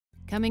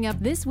Coming up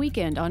this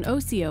weekend on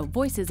Osiyo,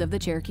 Voices of the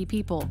Cherokee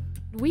People.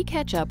 We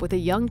catch up with a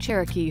young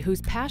Cherokee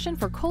whose passion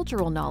for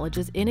cultural knowledge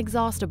is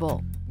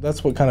inexhaustible.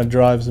 That's what kind of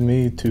drives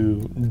me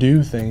to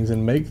do things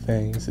and make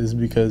things, is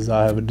because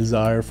I have a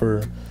desire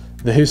for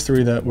the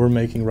history that we're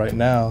making right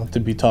now to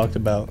be talked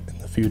about in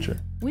the future.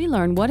 We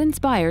learn what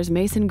inspires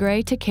Mason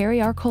Gray to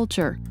carry our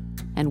culture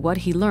and what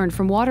he learned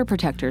from water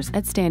protectors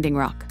at Standing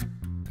Rock.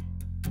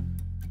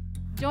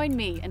 Join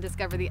me and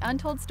discover the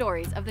untold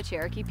stories of the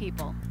Cherokee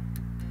people.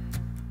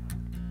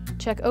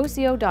 Check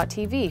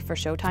Osio.tv for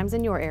showtimes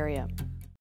in your area.